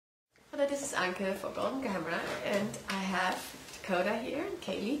this is Anke for Golden Camera, and I have Dakota here and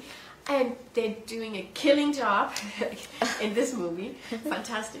Cailee, and they're doing a killing job in this movie.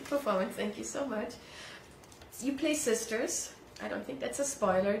 Fantastic performance, thank you so much. You play sisters. I don't think that's a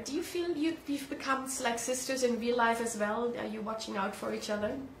spoiler. Do you feel you've become like sisters in real life as well? Are you watching out for each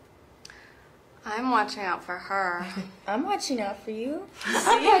other? I'm watching out for her. I'm watching out for you.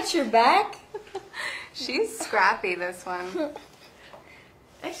 I got your back. She's scrappy, this one.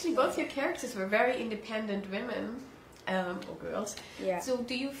 Actually, both your characters were very independent women, or girls. Yeah. So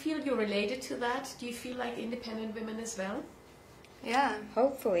do you feel you're related to that? Do you feel like independent women as well? Yeah.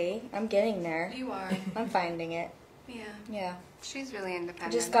 Hopefully. I'm getting there. You are. I'm finding it. Yeah. Yeah. She's really I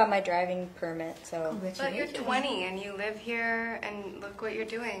independent. just got my driving permit, so... But you're 20 and you live here and look what you're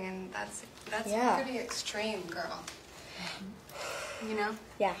doing, and that's Yeah. pretty extreme, girl. You know?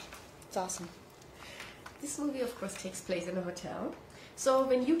 Yeah. It's awesome. This movie, of course, takes place in a hotel. So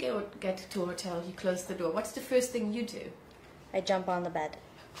when you get to a hotel, you close the door. What's the first thing you do? I jump on the bed.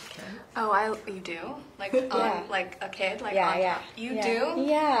 Okay. Oh, you do? Like Yeah. like a kid? Like Yeah. You Yeah. do?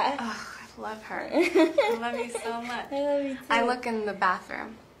 Yeah. Oh, I love her. I love you so much. I love you too. I look in the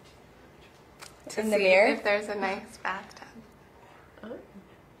bathroom. To In the see mirror? if there's a nice bathtub. Oh.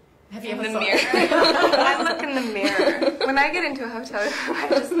 Have you In ever the thought- mirror? I look in the mirror. When I get into a hotel room, I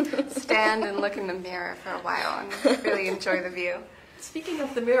just stand and look in the mirror for a while and really enjoy the view. Speaking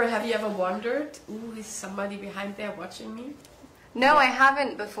of the mirror, have you ever wondered, ooh, is somebody behind there watching me? No, I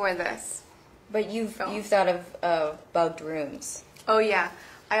haven't before this. But you've thought of bugged rooms. Oh yeah,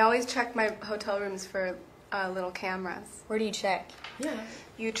 I always check my hotel rooms for little cameras. Where do you check? Yeah.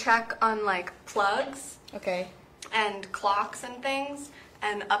 You check on like plugs Okay. and clocks and things,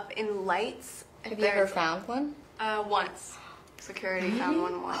 and up in lights. Have you ever found one? Once. Security found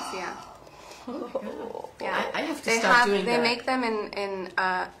one once. Yeah. Oh, Yeah. I have to start doing they that. make them in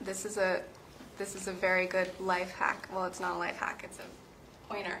this is a very good life hack. Well, it's not a life hack, it's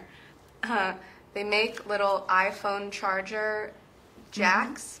a pointer. They make little iPhone charger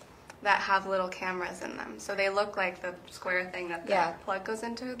jacks that have little cameras in them. So they look like the square thing that the plug goes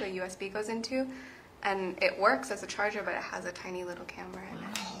into, the USB goes into, and it works as a charger, but it has a tiny little camera in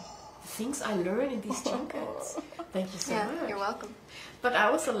it. Things I learn in these junkets. Thank you so much. You're welcome. But I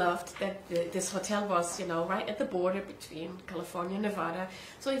also loved that this hotel was, right at the border between California and Nevada.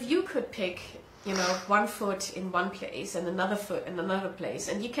 So if you could pick, one foot in one place and another foot in another place,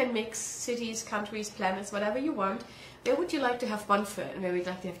 and you can mix cities, countries, planets, whatever you want, where would you like to have one foot and where would you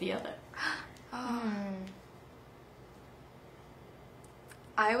like to have the other?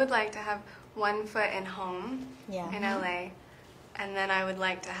 I would like to have one foot in home in LA, and then I would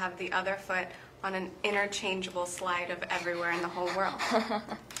like to have the other foot on an interchangeable slide of everywhere in the whole world.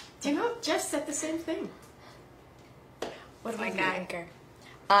 Jeff said the same thing. What My about guy.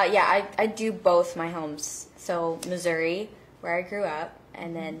 you? Yeah, I do both my homes. So Missouri, where I grew up,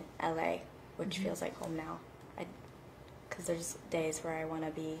 and then LA, which feels like home now. Because there's days where I want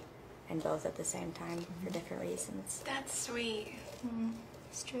to be in both at the same time for different reasons. That's sweet.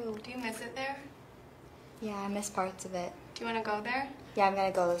 It's true. Do you miss it there? Yeah, I miss parts of it. Do you want to go there? Yeah, I'm going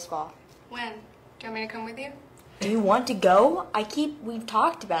to go this fall. When? Do you want me to come with you? Do you want to go? We've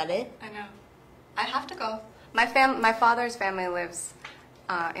talked about it. I know. I have to go. My father's family lives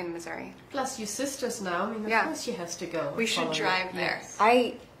in Missouri. Plus your sisters now, of course she has to go. We should follow drive it. there.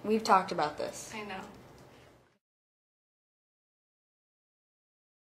 Yes. We've talked about this. I know.